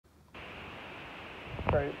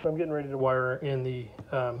Alright, I'm getting ready to wire in the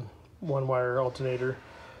one wire alternator.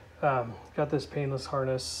 Got this painless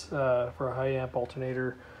harness for a high amp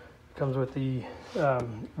alternator. Comes with the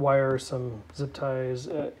wire, some zip ties.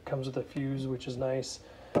 Comes with a fuse, which is nice.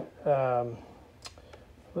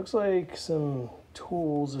 Looks like some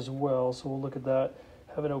tools as well, so we'll look at that.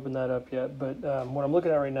 Haven't opened that up yet, but what I'm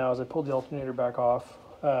looking at right now is I pulled the alternator back off,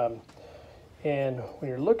 and when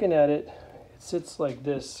you're looking at it, it sits like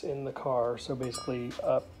this in the car, so basically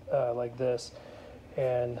up like this,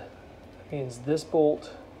 and that means this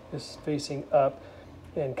bolt is facing up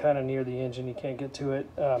and kind of near the engine. You can't get to it.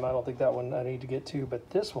 I don't think that one I need to get to, but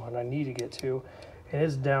this one I need to get to, and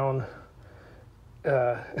it's down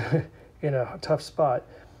in a tough spot.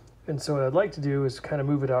 And so what I'd like to do is kind of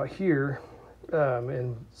move it out here,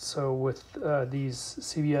 and so with these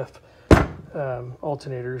CVF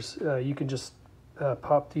alternators, you can just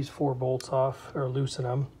pop these 4 bolts off or loosen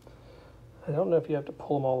them. I don't know if you have to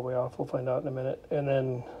pull them all the way off. We'll find out in a minute. And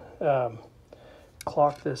then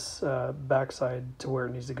clock this backside to where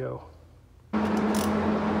it needs to go. Yeah,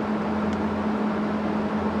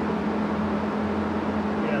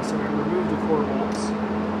 so we removed the 4 bolts.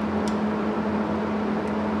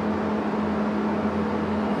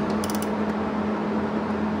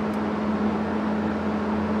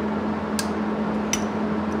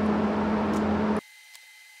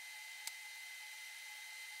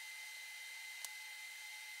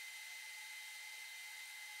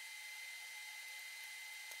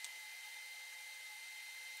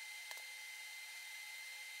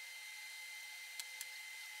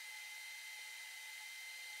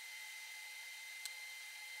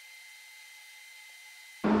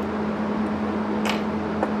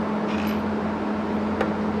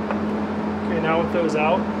 Now with those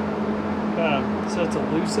out, so to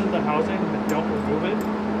loosen the housing, but don't remove it.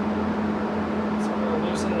 So I'm going to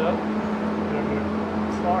loosen it up, and I'm going to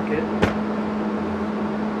clock it.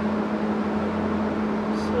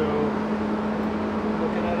 So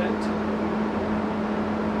looking at it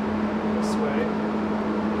this way,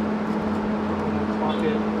 I'm going to clock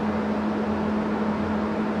it.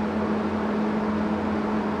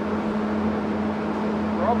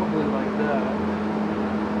 Probably like that.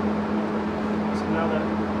 Now that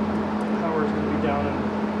power is going to be down and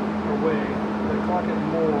away, if I clock it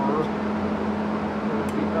more,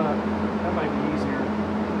 it'll be up. That might be easier.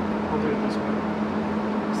 I'll do it this way.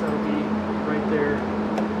 So that'll be right there.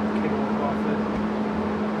 Cable off it.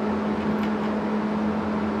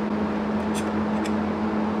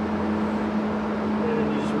 And then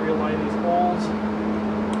you just realign these holes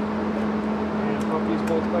and pop these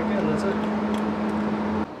bolts back in. That's it.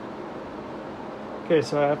 Okay,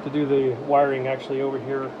 so I have to do the wiring actually over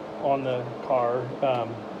here on the car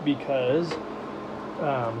because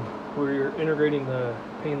we're integrating the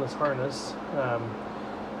painless harness.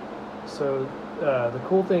 So the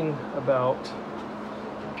cool thing about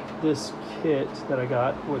this kit that I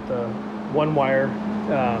got with the one wire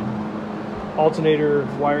alternator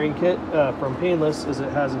wiring kit from Painless is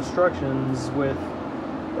it has instructions with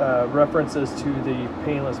references to the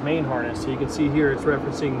Painless main harness. So you can see here it's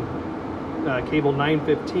referencing cable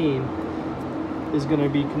 915 is going to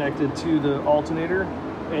be connected to the alternator,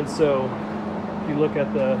 and so if you look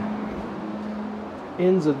at the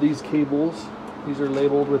ends of these cables, these are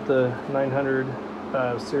labeled with the 900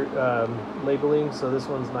 labeling. So this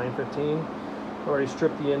one's 915. I already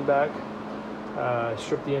stripped the end back.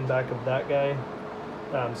 Stripped the end back of that guy.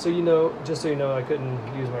 So you know, just so you know, I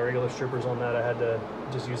couldn't use my regular strippers on that. I had to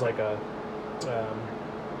just use like a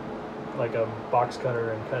box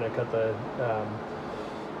cutter and kind of cut the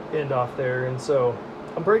end off there. And so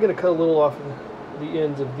I'm probably going to cut a little off the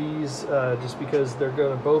ends of these just because they're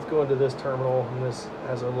going to both go into this terminal, and this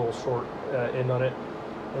has a little short end on it.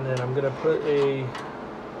 And then I'm going to put a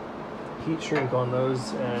heat shrink on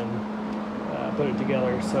those and put it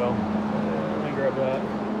together. So let me grab that.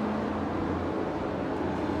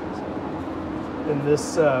 And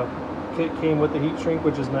this kit came with the heat shrink,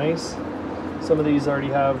 which is nice. Some of these already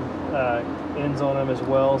have ends on them as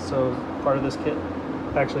well, so part of this kit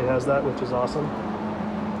actually has that, which is awesome.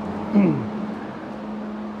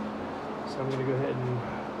 So I'm going to go ahead and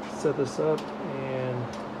set this up and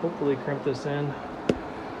hopefully crimp this in.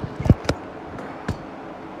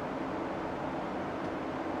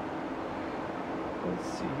 Let's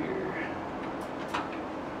see here.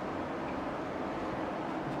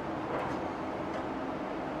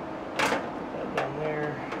 Put that down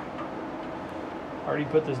there. Already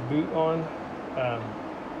put this boot on.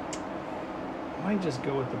 I might just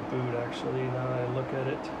go with the boot actually now that I look at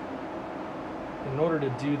it. In order to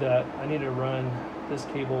do that, I need to run this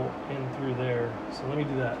cable in through there. So let me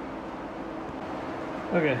do that.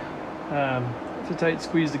 Okay, it's a tight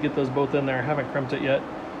squeeze to get those both in there. I haven't crimped it yet.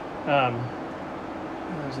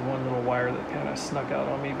 There's one little wire that kind of snuck out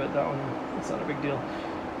on me, but that one, it's not a big deal.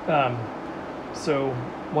 So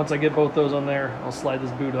once I get both those on there, I'll slide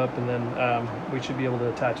this boot up, and then we should be able to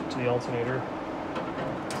attach it to the alternator.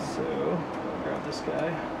 So I'll grab this guy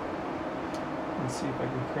and see if I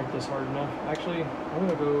can crimp this hard enough. Actually, I'm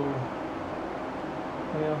gonna go,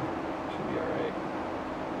 yeah, should be all right.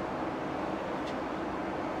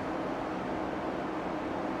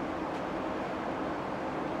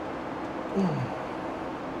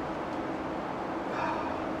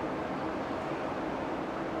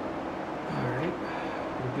 Alright,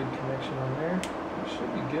 a good connection on there. It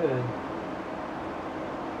should be good.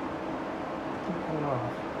 Keep coming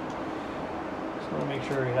off. Just want to make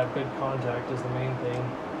sure we have good contact is the main thing.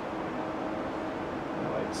 I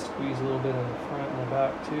might squeeze a little bit in the front and the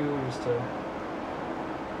back too, just to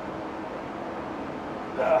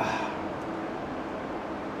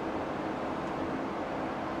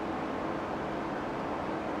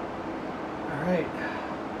Alright.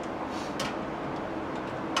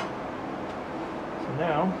 So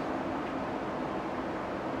now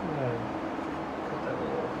I'm gonna cut that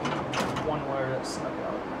little one wire that snuck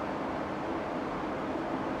out.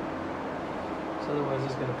 So otherwise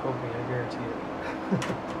it's gonna poke me, I guarantee it.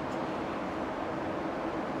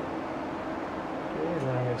 Okay, and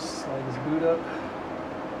then I'm gonna slide this boot up.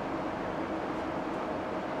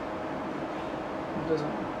 It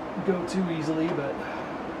doesn't go too easily, but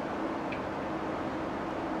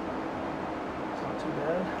too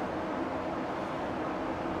bad.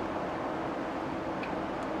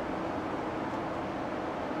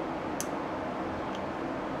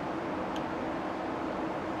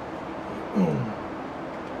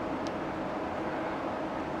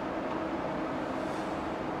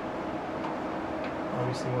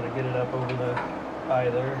 Obviously want to get it up over the eye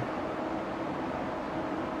there.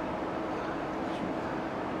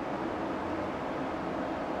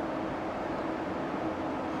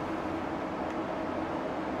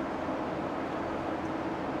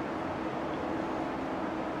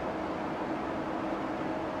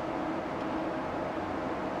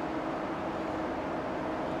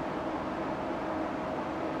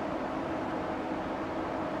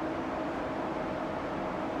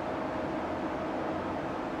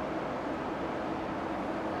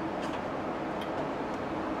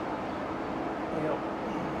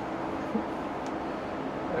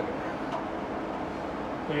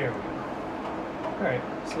 There we go. Alright,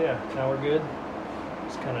 so yeah, now we're good.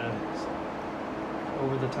 Just kind of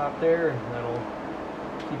over the top there, and that'll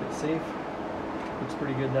keep it safe. Looks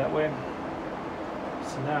pretty good that way.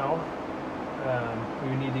 So now,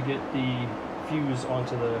 we need to get the fuse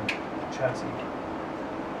onto the chassis.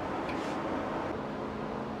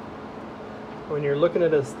 When you're looking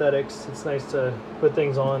at aesthetics, it's nice to put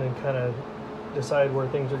things on and kind of decide where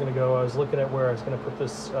things are going to go. I was looking at where I was going to put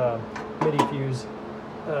this MIDI fuse.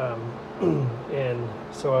 And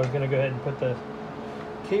so I was going to go ahead and put the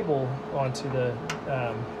cable onto the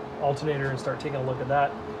alternator and start taking a look at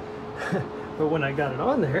that. But when I got it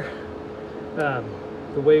on there,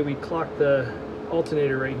 the way we clocked the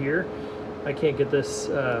alternator right here, I can't get this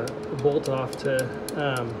bolt off to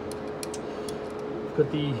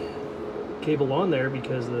put the cable on there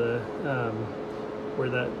because of the where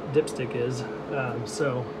that dipstick is.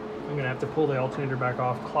 So I'm going to have to pull the alternator back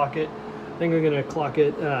off, clock it. I think I'm going to clock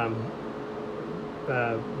it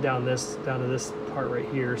down to this part right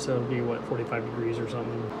here, so it'll be what, 45 degrees or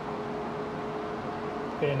something.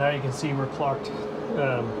 Okay, now you can see we're clocked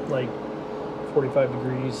like 45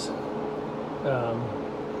 degrees.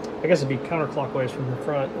 I guess it'd be counterclockwise from the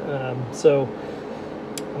front. So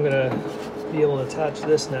I'm going to be able to attach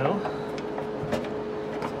this now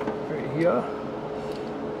right here,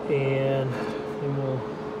 and then we'll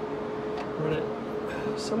run it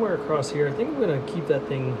somewhere across here. I think I'm going to keep that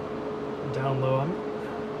thing down low. I'm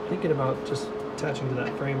thinking about just attaching to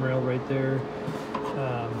that frame rail right there,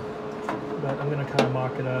 but I'm going to kind of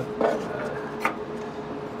mock it up.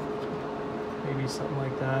 Maybe something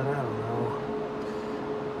like that. I don't know.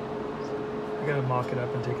 I got to mock it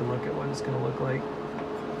up and take a look at what it's going to look like.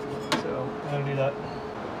 So I'm going to do that.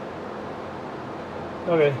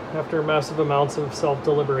 Okay, after massive amounts of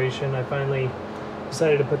self-deliberation, I finally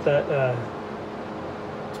decided to put that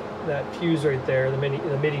that fuse right there, the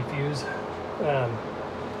MIDI fuse,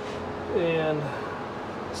 and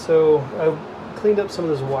so I cleaned up some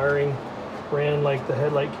of this wiring, ran like the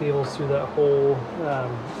headlight cables through that hole,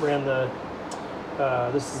 ran the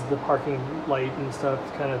this is the parking light and stuff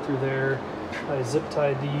kind of through there. I zip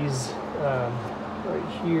tied these right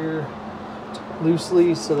here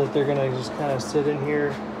loosely so that they're gonna just kind of sit in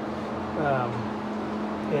here.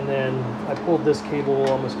 And then I pulled this cable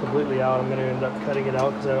almost completely out. I'm gonna end up cutting it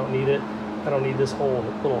out because I don't need it. I don't need this whole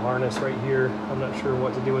little harness right here. I'm not sure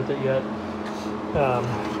what to do with it yet.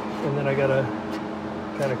 And then I gotta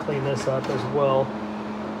kind of clean this up as well.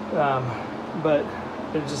 But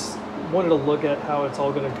I just wanted to look at how it's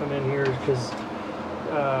all gonna come in here because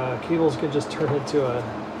cables can just turn into a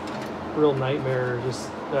real nightmare, just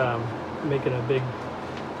making a big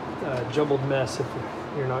jumbled mess if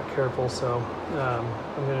you're not careful. So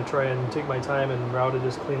I'm going to try and take my time and route it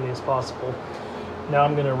as cleanly as possible. Now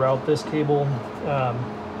I'm going to route this cable,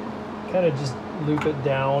 kind of just loop it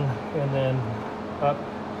down and then up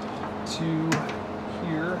to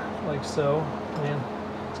here like so. Man,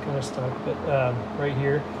 it's kind of stuck, but right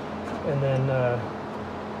here, and then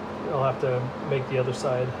I'll have to make the other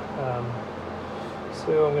side.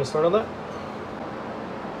 So I'm going to start on that.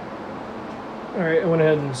 Alright, I went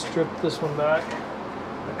ahead and stripped this one back.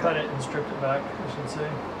 I cut it and stripped it back, I should say.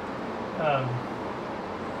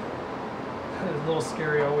 It's a little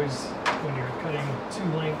scary always when you're cutting two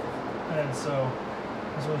length, and so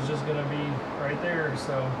this one's just going to be right there,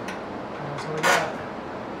 so that's what I got.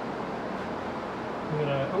 I'm going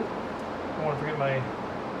to, oh, I don't want to forget my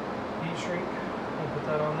heat shrink. I'll put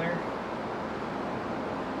that on there.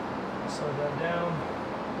 Slide that down,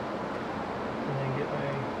 and then get my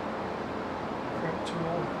crimp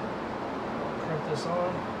tool. I'll crimp this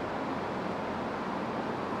on.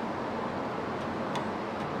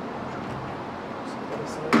 Set that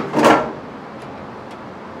aside.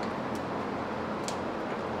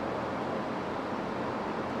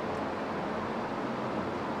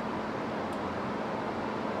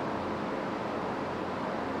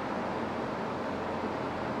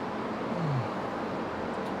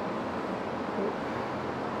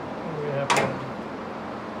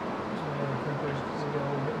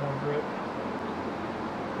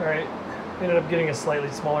 Alright, ended up getting a slightly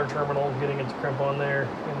smaller terminal, getting it to crimp on there,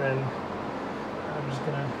 and then I'm just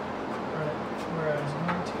going to run it where I was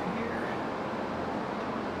going to here.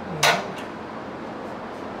 And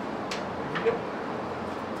there we go.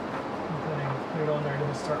 Put it on there,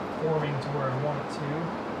 it'll start forming to where I want it to.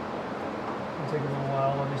 It'll take a little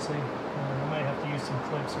while, obviously. I might have to use some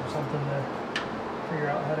clips or something to figure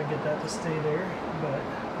out how to get that to stay there, but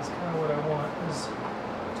that's kind of what I want, is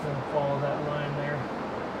to follow that line there.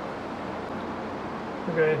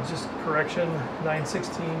 Okay, just correction,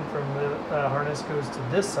 916 from the harness goes to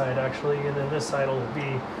this side actually, and then this side will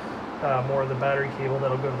be more of the battery cable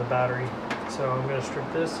that'll go to the battery. So I'm going to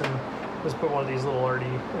strip this and just put one of these little already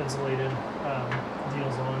insulated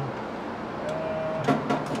deals on.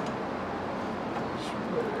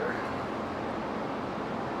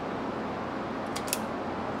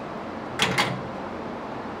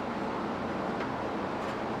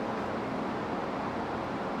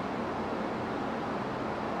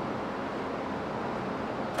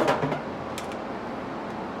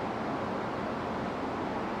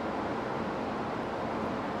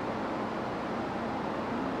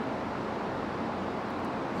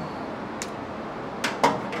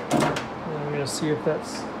 See if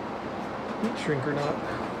that's heat shrink or not.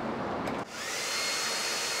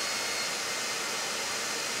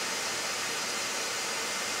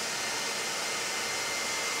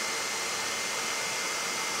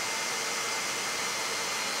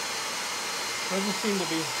 Doesn't seem to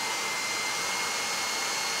be.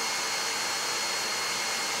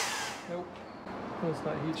 Nope, that's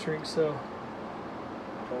not heat shrink, so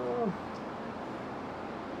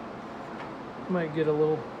might get a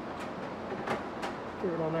little.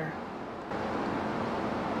 Throw it on there.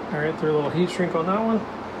 Alright, threw a little heat shrink on that one.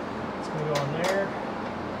 It's going to go on there.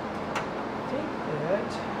 Take that.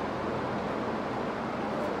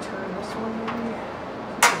 Turn this one maybe.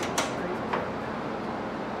 Straight.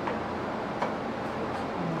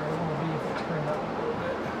 Where I want to be if I turn that one a little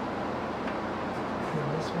bit. And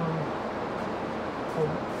this one.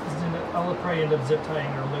 I'll probably end up zip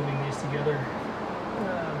tying or looming these together.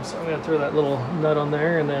 So I'm going to throw that little nut on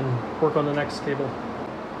there and then work on the next cable.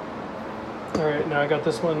 Alright, now I got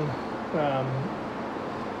this one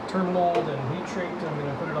terminaled and heat shrinked. I'm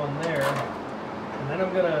going to put it on there, and then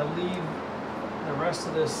I'm going to leave the rest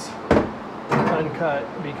of this uncut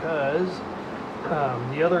because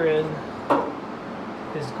the other end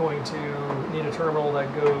is going to need a terminal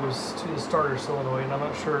that goes to the starter solenoid, and I'm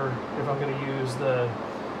not sure if I'm going to use the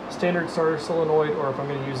standard starter solenoid or if I'm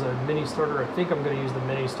going to use a mini starter. I think I'm going to use the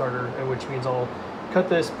mini starter, which means I'll cut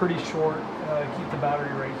this pretty short, keep the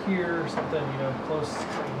battery right here, something, you know, close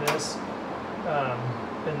like this,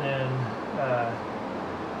 and then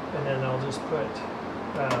I'll just put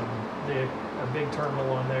the a big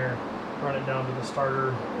terminal on there, run it down to the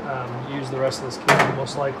starter, use the rest of this cable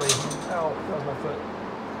most likely. Ow, that was my foot.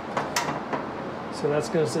 So that's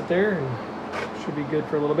going to sit there and should be good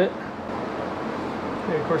for a little bit.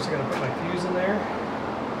 Okay, of course I'm going to put my fuse in there.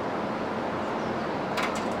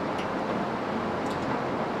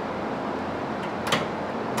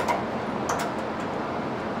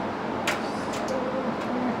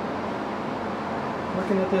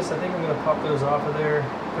 Looking at this, I think I'm going to pop those off of there,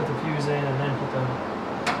 put the fuse in, and then put the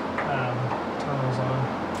terminals on.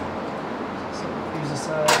 Set the fuse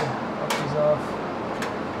aside, pop these off.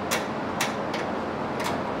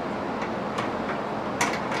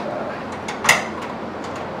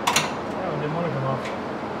 Oh, didn't want to come off.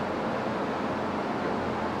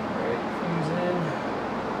 Alright, fuse in.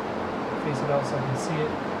 Face it out so I can see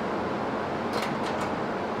it.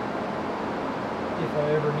 If I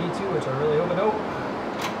ever need to, which I really hope I don't.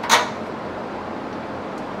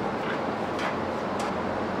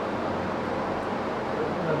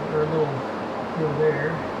 Or a little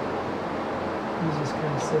there. These just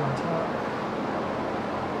kind of sit on top.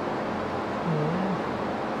 And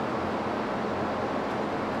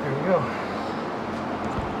there we go.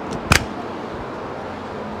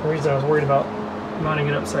 The reason I was worried about mounting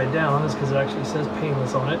it upside down is because it actually says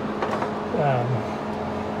Painless on it.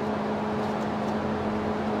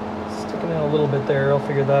 Sticking out a little bit there, I'll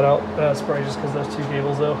figure that out. That's probably just because those two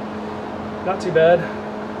cables though. Not too bad.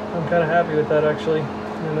 I'm kind of happy with that actually.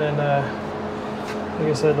 And then, like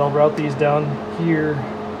I said, I'll route these down here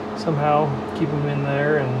somehow, keep them in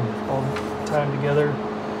there and all tie them together.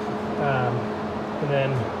 And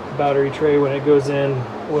then the battery tray, when it goes in,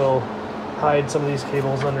 will hide some of these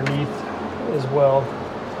cables underneath as well.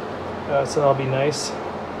 So that'll be nice.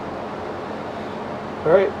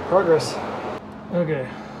 All right, progress. Okay,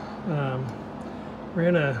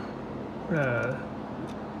 ran a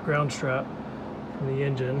ground strap from the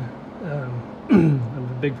engine. I'm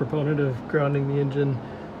a big proponent of grounding the engine.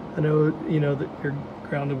 I know, you know, that you're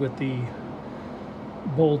grounded with the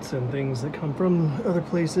bolts and things that come from other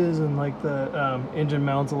places and like the engine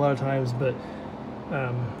mounts a lot of times, but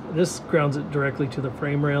this grounds it directly to the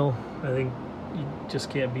frame rail. I think you just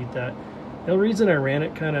can't beat that. The reason I ran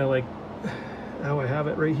it kind of like how I have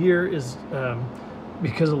it right here is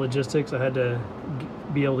because of logistics. I had to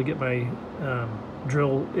be able to get my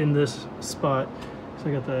drill in this spot. So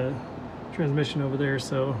I got the transmission over there,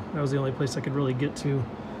 so that was the only place I could really get to.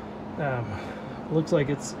 Looks like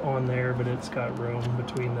it's on there, but it's got room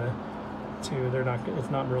between the two. It's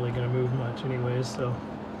not really going to move much anyways, so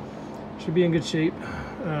should be in good shape.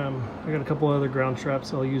 I got a couple other ground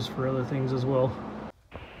straps I'll use for other things as well.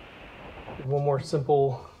 One more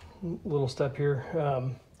simple little step here.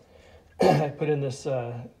 I put in this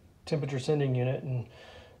temperature sending unit, and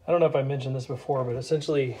I don't know if I mentioned this before, but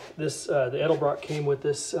essentially this the Edelbrock came with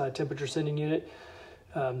this temperature sending unit,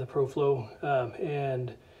 the ProFlow,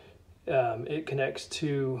 and it connects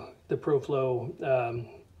to the ProFlow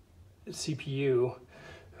CPU,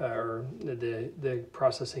 or the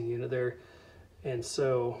processing unit there. And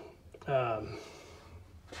so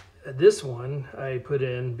this one I put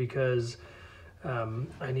in because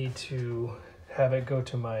I need to have it go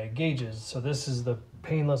to my gauges. So this is the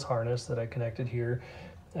Painless harness that I connected here.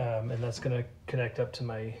 And that's going to connect up to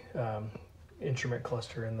my instrument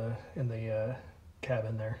cluster in the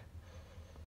cabin there.